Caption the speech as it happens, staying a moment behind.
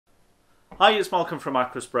Hi, it's Malcolm from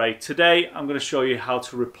Aquaspray. Today I'm going to show you how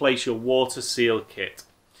to replace your water seal kit.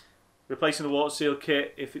 Replacing the water seal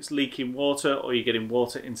kit, if it's leaking water or you're getting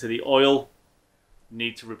water into the oil, you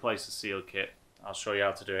need to replace the seal kit. I'll show you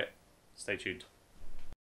how to do it. Stay tuned.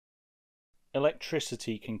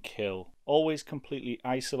 Electricity can kill. Always completely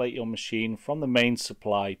isolate your machine from the main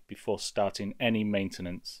supply before starting any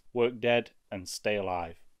maintenance. Work dead and stay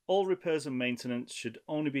alive. All repairs and maintenance should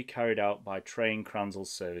only be carried out by trained Kranzle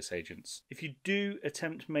service agents. If you do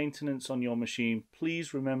attempt maintenance on your machine,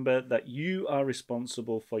 please remember that you are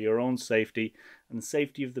responsible for your own safety and the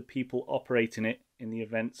safety of the people operating it in the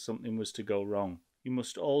event something was to go wrong. You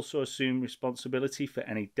must also assume responsibility for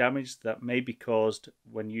any damage that may be caused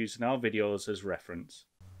when using our videos as reference.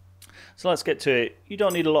 So let's get to it. You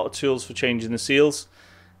don't need a lot of tools for changing the seals.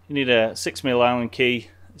 You need a 6mm Allen key.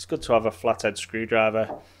 It's good to have a flathead screwdriver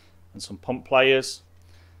and some pump pliers,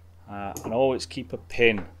 and always keep a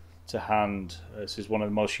pin to hand. This is one of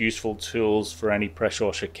the most useful tools for any pressure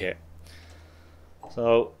washer kit.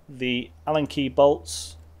 So the Allen key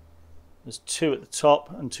bolts, there's two at the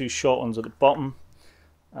top and two short ones at the bottom.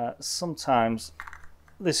 Sometimes,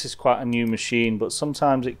 this is quite a new machine, but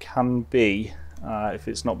sometimes it can be, if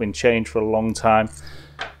it's not been changed for a long time,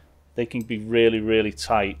 they can be really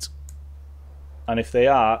tight. And if they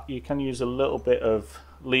are, you can use a little bit of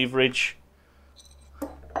leverage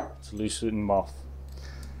to loosen them off.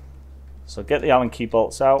 So get the Allen key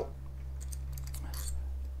bolts out.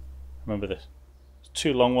 Remember this,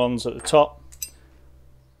 two long ones at the top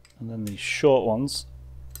and then these short ones.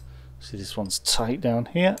 See, this one's tight down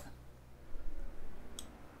here.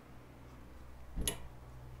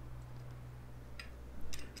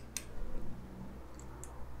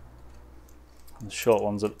 And the short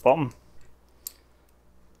ones at the bottom.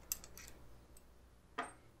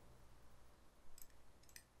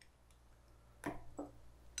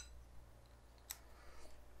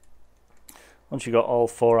 Once you've got all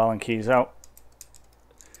four Allen keys out,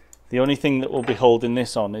 the only thing that will be holding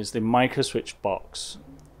this on is the micro switch box.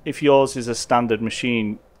 If yours is a standard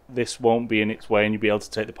machine, this won't be in its way and you'll be able to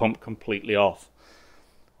take the pump completely off.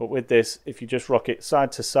 But with this, if you just rock it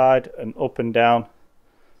side to side and up and down,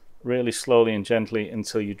 really slowly and gently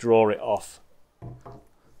until you draw it off,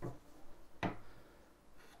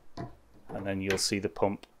 and then you'll see the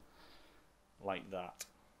pump like that.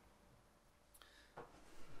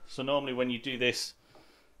 So normally when you do this,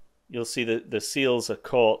 you'll see that the seals are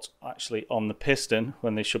caught actually on the piston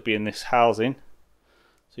when they should be in this housing.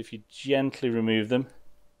 So if you gently remove them,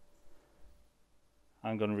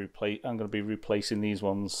 I'm going to be replacing these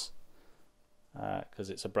ones because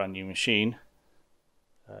it's a brand new machine.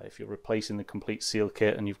 If you're replacing the complete seal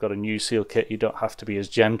kit and you've got a new seal kit, you don't have to be as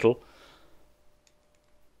gentle.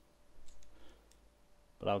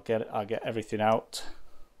 But I'll get everything out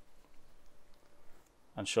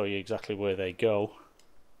and show you exactly where they go.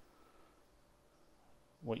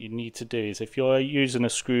 What you need to do is, if you're using a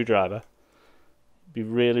screwdriver, be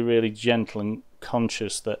really gentle and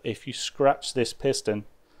conscious that if you scratch this piston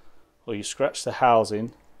or you scratch the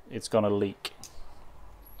housing, it's going to leak.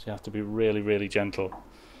 So you have to be really gentle.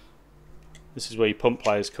 This is where your pump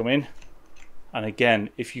pliers come in, and again,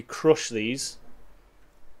 if you crush these,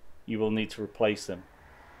 you will need to replace them.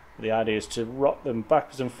 The idea is to rock them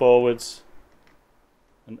backwards and forwards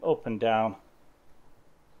and up and down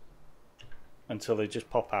until they just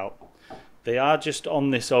pop out. They are just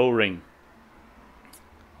on this O-ring,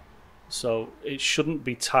 so it shouldn't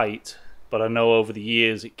be tight, but I know over the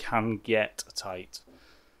years it can get tight.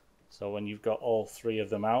 So when you've got all three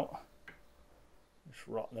of them out, just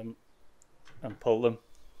rock them and pull them.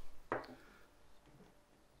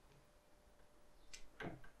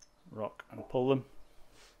 Rock and pull them,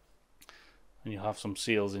 and you'll have some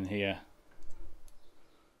seals in here.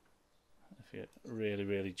 If you're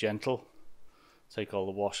really gentle, take all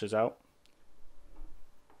the washers out.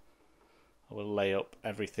 I will lay up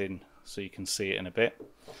everything so you can see it in a bit.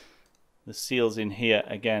 The seals in here,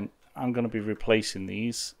 again, I'm going to be replacing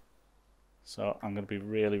these, so I'm going to be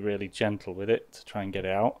really gentle with it to try and get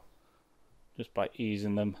it out, just by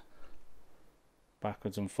easing them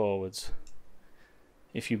backwards and forwards.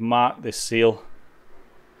 If you mark this seal,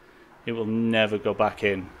 it will never go back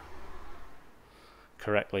in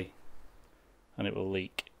correctly and it will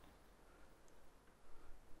leak.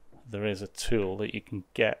 There is a tool that you can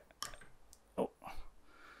get. Oh,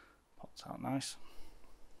 pops out nice.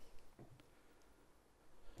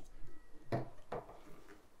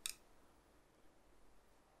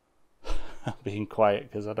 I'm being quiet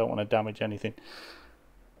because I don't want to damage anything.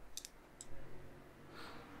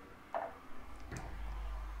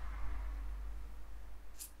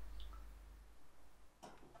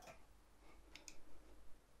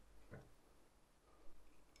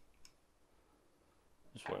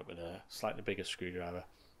 Just work with a slightly bigger screwdriver.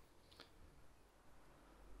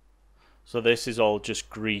 So this is all just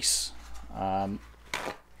grease.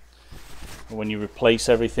 When you replace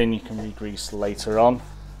everything, you can re-grease later on.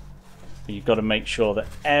 But you've got to make sure that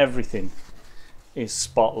everything is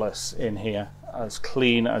spotless in here, as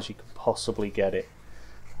clean as you can possibly get it.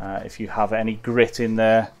 If you have any grit in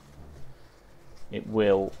there, it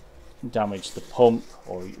will damage the pump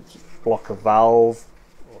or block a valve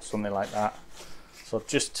or something like that. So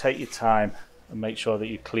just take your time and make sure that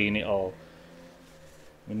you clean it all.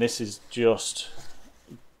 And this is just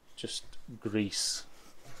grease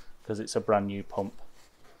because it's a brand new pump.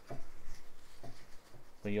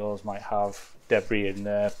 But yours might have debris in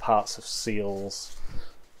there, parts of seals,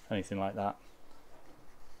 anything like that.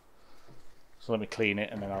 So let me clean it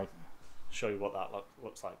and then I'll show you what that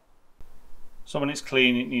looks like. So when it's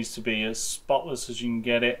clean, it needs to be as spotless as you can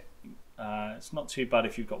get it. It's not too bad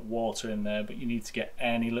if you've got water in there, but you need to get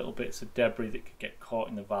any little bits of debris that could get caught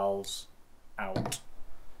in the valves out.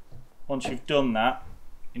 Once you've done that,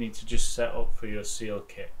 you need to just set up for your seal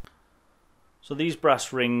kit. So these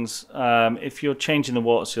brass rings, if you're changing the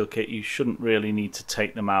water seal kit, you shouldn't really need to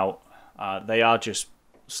take them out. They are just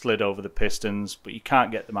slid over the pistons, but you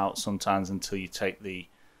can't get them out sometimes until you take the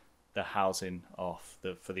housing off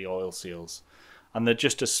for the oil seals. And they're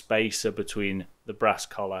just a spacer between the brass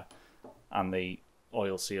collar and the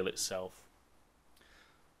oil seal itself.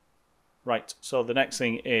 Right, so the next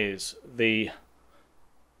thing is the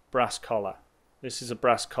brass collar. This is a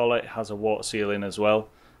brass collar, it has a water seal in as well,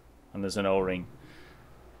 and there's an O-ring.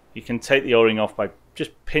 You can take the O-ring off by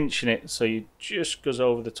just pinching it so it just goes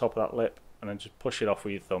over the top of that lip and then just push it off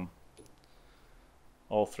with your thumb.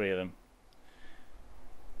 All three of them.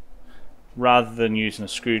 Rather than using a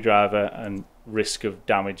screwdriver and risk of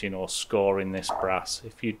damaging or scoring this brass.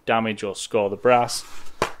 If you damage or score the brass,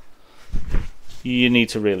 you need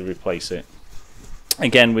to really replace it.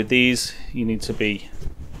 Again, with these, you need to be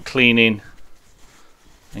cleaning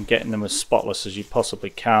and getting them as spotless as you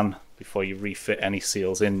possibly can before you refit any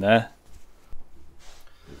seals in there.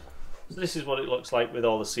 So this is what it looks like with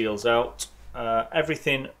all the seals out.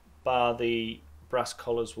 Everything bar the brass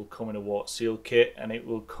collars will come in a water seal kit, and it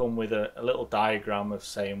will come with a little diagram of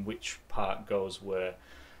saying which part goes where,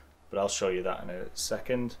 but I'll show you that in a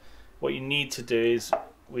second. What you need to do is,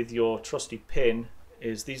 with your trusty pin,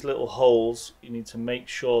 is these little holes, you need to make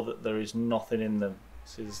sure that there is nothing in them.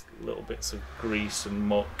 This is little bits of grease and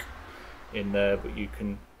muck in there, but you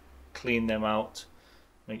can clean them out,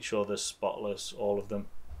 make sure they're spotless, all of them.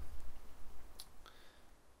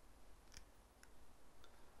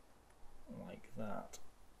 Like that.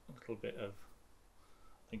 A little bit of,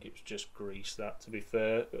 I think it was just grease, that, to be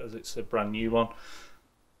fair, as it's a brand new one.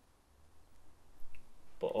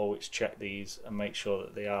 But always check these and make sure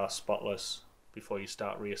that they are spotless before you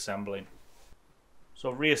start reassembling. So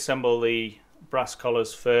reassemble the brass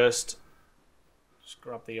collars first. Just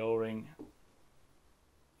grab the O-ring,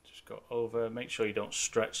 just go over, make sure you don't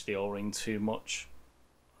stretch the O-ring too much,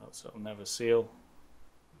 else it'll never seal.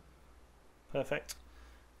 Perfect.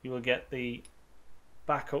 You will get the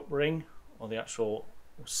backup ring, or the actual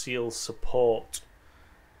seal support,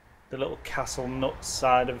 the little castle nut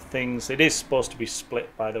side of things. It is supposed to be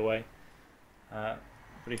split, by the way, but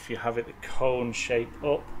if you have it the cone shape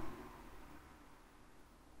up,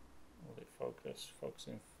 will it focus?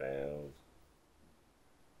 Focusing failed.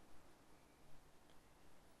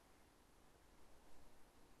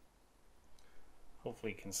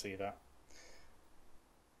 Hopefully you can see that.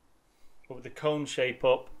 But with the cone shape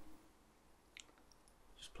up,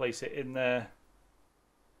 just place it in there,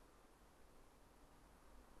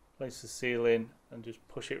 place the seal in and just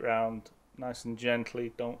push it round nice and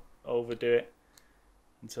gently, don't overdo it,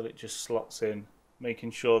 until it just slots in,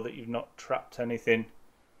 making sure that you've not trapped anything,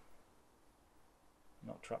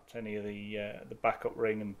 not trapped any of the backup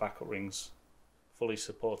ring and backup rings fully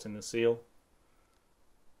supporting the seal.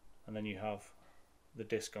 And then you have the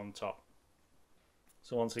disc on top.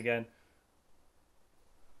 So once again,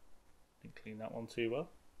 didn't clean that one too well.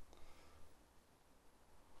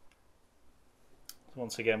 So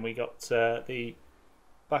once again, we got the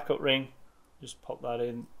backup ring, just pop that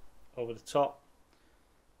in over the top.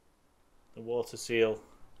 The water seal,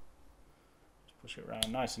 just push it around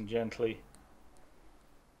nice and gently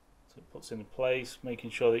so it puts into place,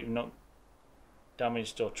 making sure that you've not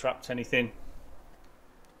damaged or trapped anything.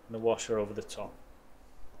 And the washer over the top.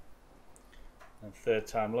 And third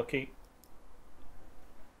time lucky.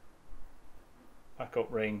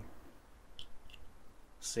 Backup ring,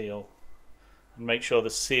 seal, and make sure the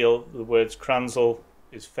seal, the words Kranzle,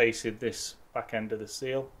 is facing this back end of the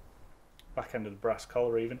seal, back end of the brass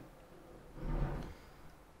collar even.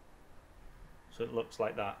 so it looks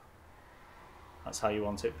like that. That's how you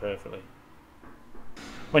want it perfectly.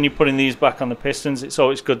 When you're putting these back on the pistons, it's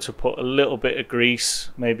always good to put a little bit of grease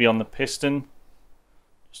maybe on the piston.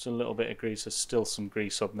 Just a little bit of grease. There's still some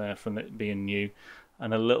grease on there from it being new,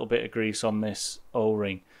 and a little bit of grease on this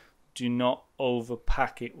O-ring. Do not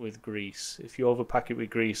overpack it with grease. If you overpack it with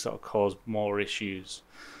grease, that'll cause more issues.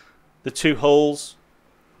 The two holes,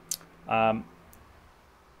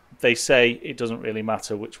 they say it doesn't really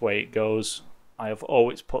matter which way it goes. I have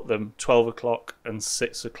always put them 12 o'clock and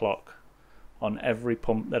 6 o'clock on every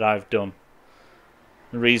pump that I've done.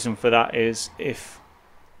 The reason for that is if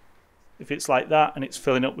it's like that and it's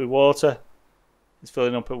filling up with water, it's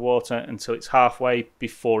filling up with water until it's halfway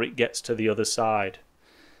before it gets to the other side.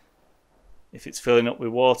 If it's filling up with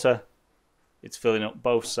water, it's filling up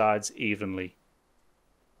both sides evenly.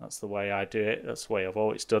 That's the way I do it. That's the way I've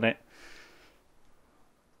always done it.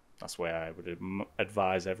 That's the way I would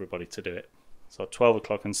advise everybody to do it. So 12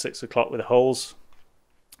 o'clock and 6 o'clock with the holes,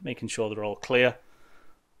 making sure they're all clear.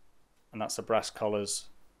 And that's the brass collars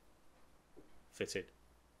fitted.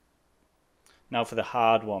 Now for the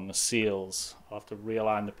hard one, the seals. I'll have to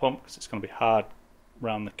realign the pump because it's going to be hard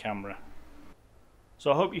around the camera.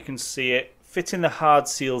 So I hope you can see it. Fitting the hard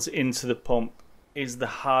seals into the pump is the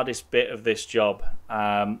hardest bit of this job.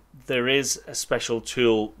 There is a special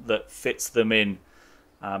tool that fits them in,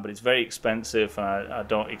 but it's very expensive, and I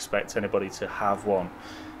don't expect anybody to have one.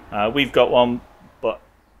 We've got one, but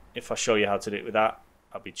if I show you how to do it with that,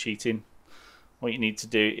 I'll be cheating. What you need to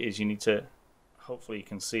do is you need to, hopefully you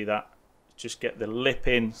can see that, just get the lip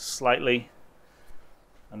in slightly,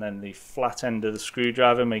 and then the flat end of the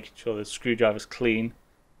screwdriver, making sure the screwdriver's clean,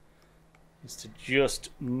 is to just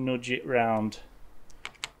nudge it round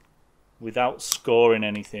without scoring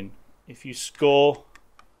anything. If you score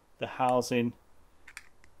the housing,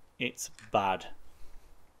 it's bad,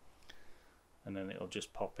 and then it'll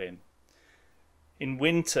just pop in. In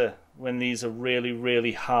winter, when these are really,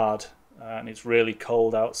 really hard and it's really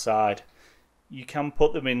cold outside, you can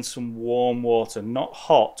put them in some warm water, not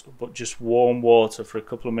hot, but just warm water for a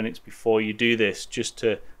couple of minutes before you do this, just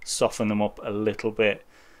to soften them up a little bit.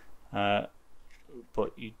 But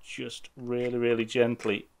you just really, really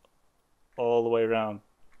gently all the way around.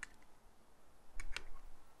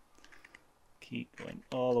 Keep going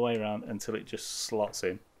all the way around until it just slots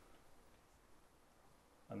in.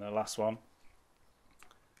 And the last one.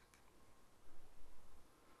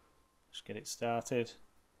 Just get it started.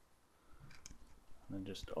 And then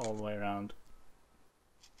just all the way around.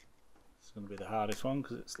 It's going to be the hardest one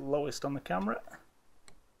because it's lowest on the camera.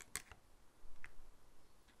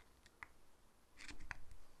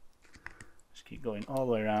 Just keep going all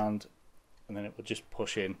the way around, and then it will just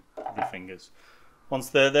push in with your fingers. Once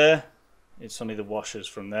they're there, it's only the washers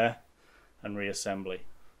from there and reassembly.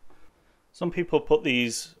 Some people put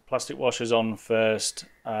these plastic washers on first,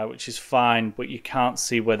 which is fine, but you can't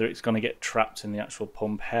see whether it's going to get trapped in the actual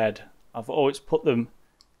pump head. I've always put them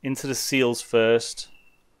into the seals first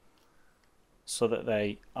so that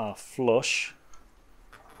they are flush,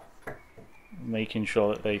 making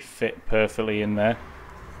sure that they fit perfectly in there.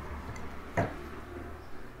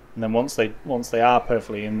 And then once they are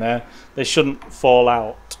perfectly in there, they shouldn't fall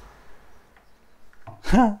out.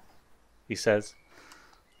 He says.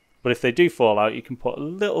 But if they do fall out, you can put a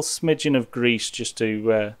little smidgen of grease just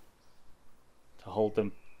to hold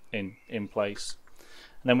them in place.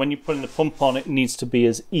 And then when you're putting the pump on, it needs to be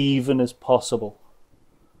as even as possible.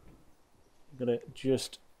 You've got it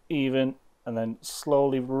just even, and then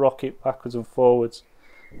slowly rock it backwards and forwards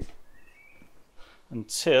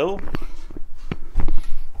until,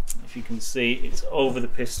 if you can see, it's over the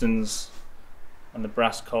pistons and the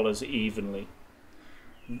brass collars evenly.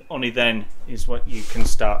 Only then is what you can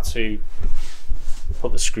start to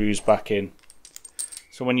put the screws back in.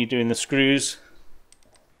 So when you're doing the screws,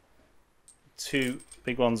 2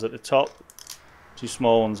 big ones at the top, 2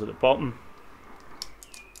 small ones at the bottom,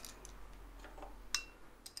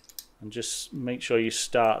 and just make sure you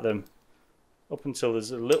start them up until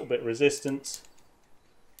there's a little bit of resistance,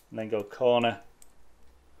 and then go corner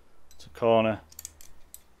to corner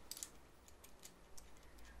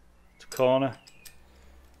to corner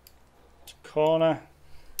to corner,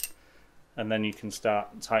 and then you can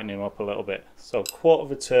start tightening them up a little bit. So 1/4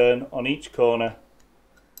 of a turn on each corner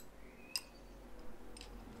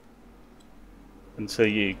until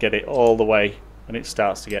you get it all the way and it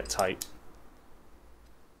starts to get tight.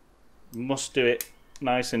 You must do it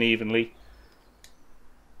nice and evenly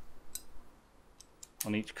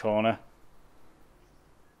on each corner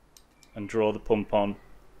and draw the pump on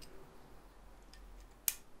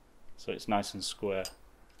so it's nice and square.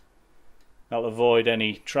 That'll avoid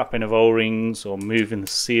any trapping of O-rings or moving the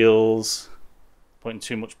seals, putting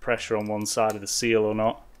too much pressure on one side of the seal or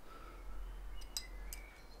not.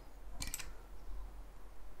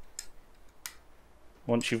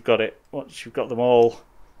 Once you've got them all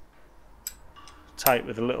tight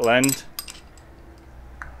with a little end,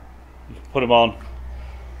 you can put them on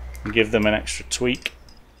and give them an extra tweak.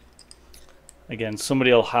 Again,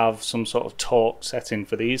 somebody will have some sort of torque setting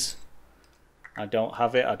for these. I don't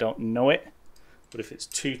have it, I don't know it, but if it's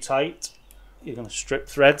too tight, you're going to strip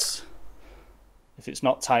threads. If it's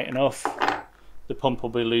not tight enough, the pump will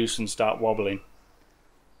be loose and start wobbling,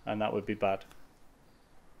 and that would be bad.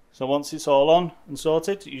 So once it's all on and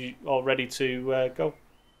sorted, you're all ready to go.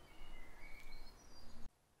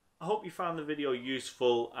 I hope you found the video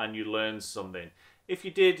useful and you learned something. If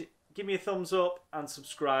you did, give me a thumbs up and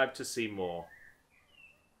subscribe to see more.